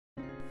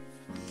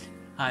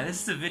Hi,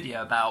 this is a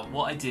video about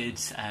what I did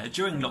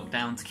during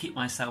lockdown to keep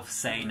myself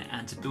sane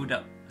and to build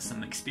up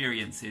some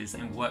experiences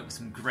and work with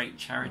some great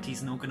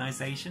charities and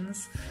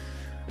organisations.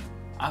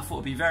 I thought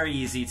it'd be very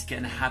easy to get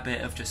in the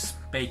habit of just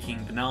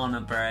baking banana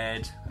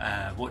bread,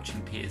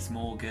 watching Piers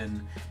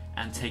Morgan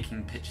and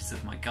taking pictures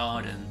of my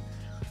garden.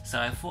 So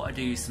I thought I'd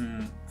do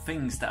some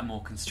things that are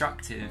more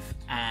constructive,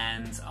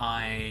 and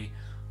I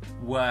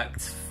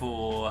worked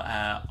for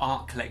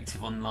Art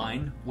Collective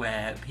Online,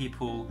 where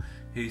people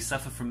who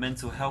suffer from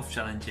mental health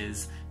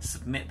challenges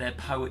submit their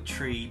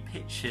poetry,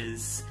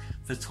 pictures,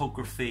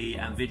 photography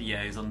and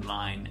videos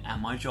online, and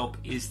my job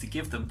is to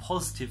give them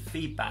positive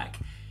feedback.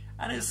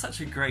 And it's such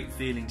a great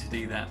feeling to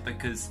do that,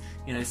 because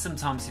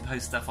sometimes you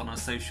post stuff on our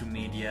social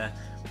media,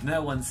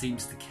 no one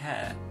seems to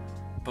care.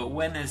 But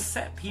when there's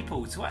set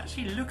people to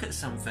actually look at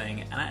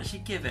something and actually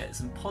give it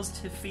some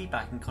positive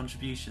feedback and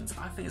contributions,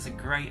 I think it's a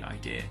great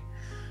idea.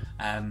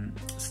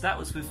 So that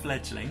was with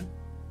Fledgling.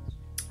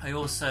 I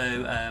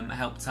also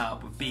helped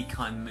out with Be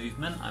Kind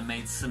Movement. I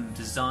made some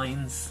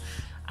designs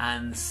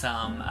and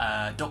some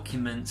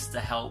documents to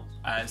help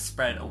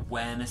spread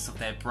awareness of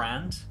their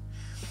brand.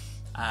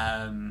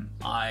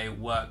 I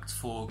worked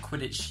for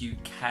Quidditch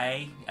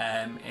UK.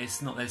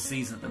 It's not their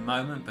season at the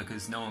moment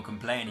because no one can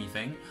play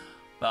anything,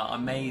 but I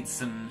made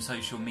some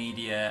social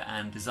media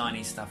and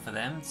designy stuff for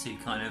them to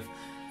kind of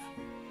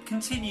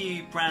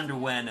continue brand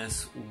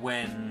awareness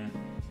when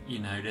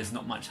there's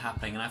not much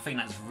happening, and I think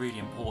that's really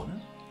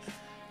important.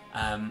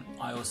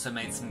 I also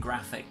made some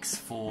graphics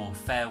for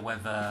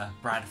Fairweather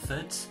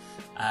Bradford,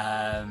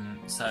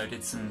 so I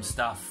did some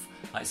stuff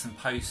like some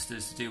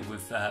posters to do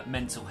with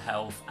mental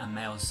health and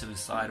male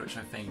suicide, which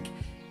I think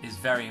is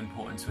very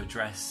important to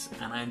address,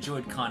 and I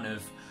enjoyed kind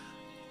of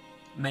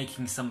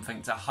making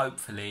something to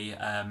hopefully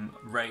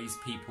raise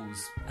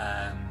people's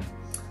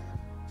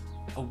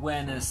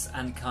awareness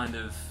and kind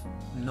of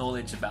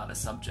knowledge about the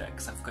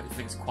subjects. I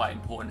think it's quite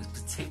important,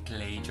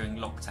 particularly during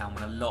lockdown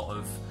when a lot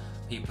of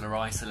people are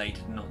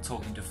isolated and not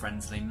talking to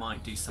friends, and they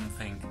might do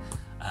something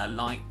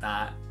like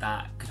that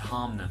could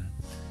harm them.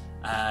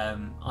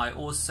 I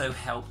also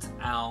helped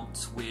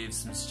out with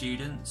some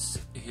students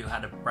who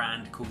had a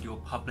brand called Your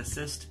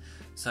Publicist.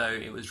 So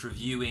it was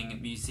reviewing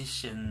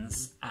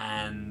musicians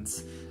and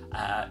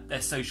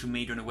their social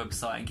media and a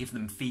website and giving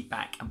them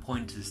feedback and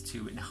pointers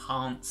to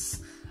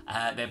enhance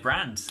their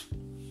brand.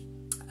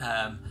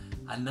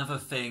 Another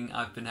thing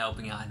I've been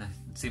helping out, I know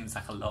it seems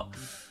like a lot,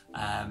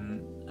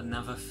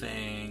 another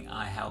thing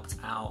I helped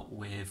out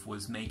with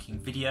was making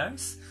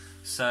videos.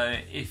 So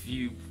if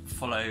you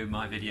follow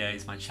my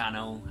videos, my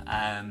channel,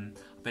 I've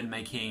been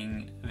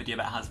making a video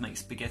about how to make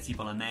spaghetti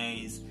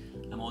bolognese.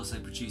 I'm also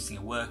producing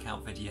a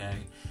workout video,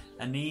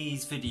 and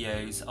these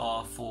videos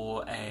are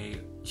for a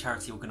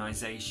charity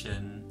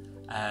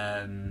organisation,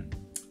 and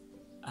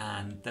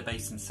they're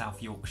based in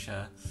South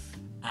Yorkshire,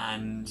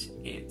 and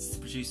it's to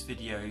produce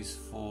videos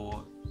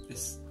for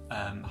this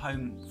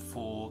home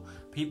for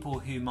people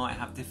who might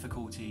have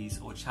difficulties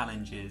or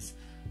challenges,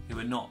 who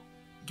are not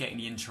getting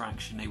the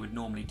interaction they would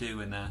normally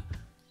do in a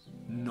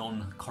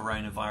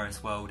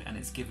non-coronavirus world, and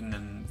it's giving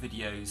them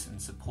videos and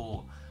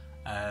support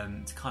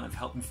to kind of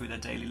help them through their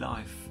daily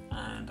life.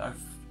 And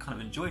I've kind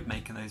of enjoyed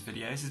making those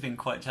videos. It's been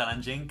quite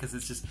challenging because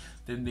it's just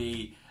been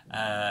me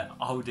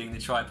holding the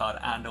tripod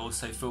and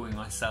also filming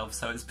myself,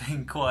 so it's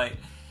been quite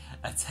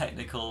a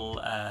technical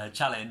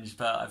challenge,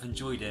 but I've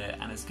enjoyed it,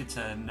 and it's good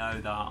to know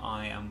that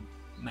I am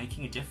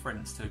making a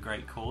difference to a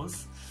great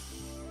cause.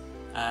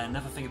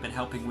 Another thing I've been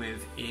helping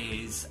with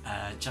is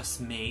Just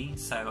Me,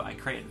 so I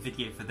created a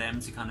video for them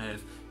to kind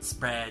of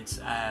spread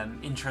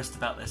interest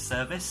about their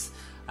service,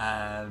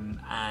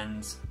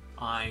 and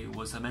I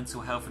was a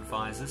mental health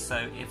advisor,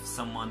 so if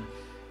someone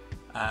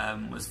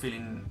was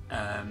feeling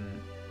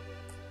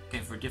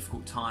going through a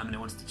difficult time and they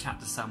wanted to chat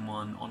to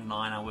someone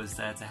online, I was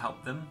there to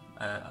help them,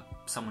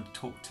 someone to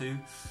talk to.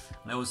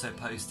 And I also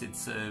posted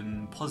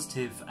some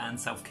positive and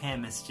self-care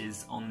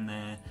messages on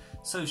their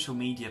social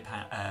media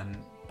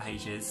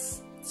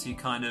pages to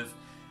kind of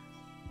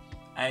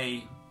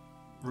A,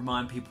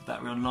 remind people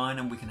that we're online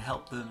and we can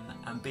help them,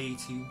 and B,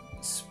 to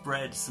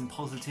spread some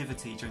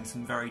positivity during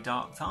some very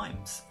dark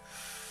times.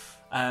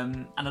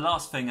 And the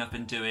last thing I've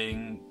been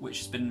doing, which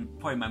has been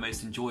probably my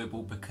most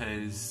enjoyable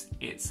because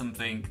it's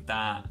something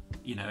that,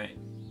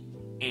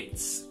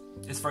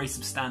 it's very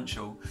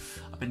substantial.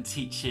 I've been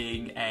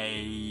teaching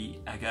a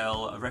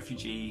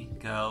refugee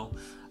girl,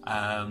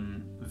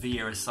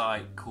 via a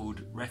site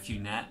called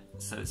RefuNet.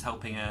 So it's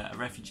helping a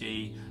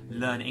refugee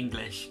learn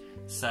English.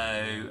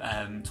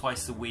 So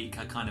twice a week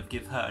I kind of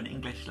give her an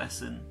English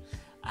lesson,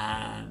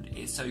 and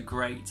it's so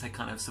great to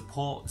kind of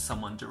support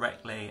someone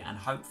directly, and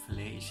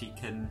hopefully she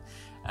can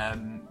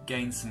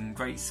gain some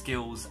great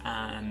skills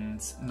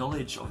and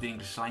knowledge of the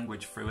English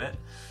language through it,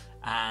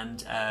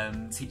 and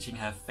teaching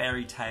her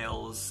fairy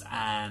tales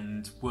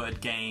and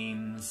word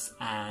games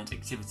and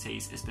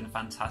activities. It's been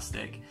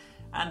fantastic,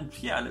 and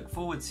yeah, I look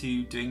forward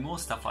to doing more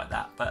stuff like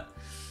that. But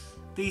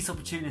these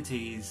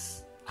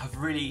opportunities have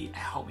really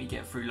helped me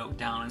get through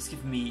lockdown. It's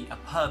given me a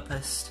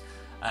purpose,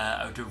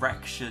 a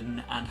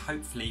direction, and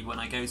hopefully when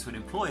I go to an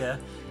employer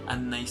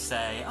and they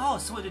say, oh,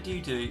 so what did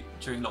you do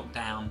during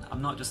lockdown?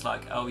 I'm not just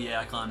like, oh yeah,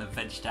 I kind of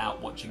vegged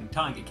out watching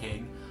Tiger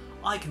King.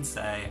 I can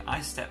say I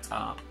stepped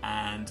up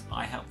and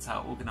I helped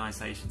out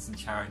organisations and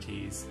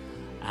charities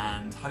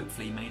and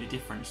hopefully made a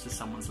difference to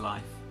someone's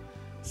life.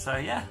 So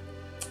yeah,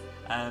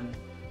 I'm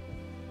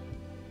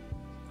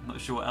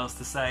not sure what else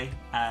to say.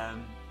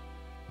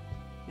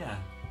 Yeah,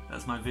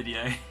 that's my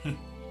video.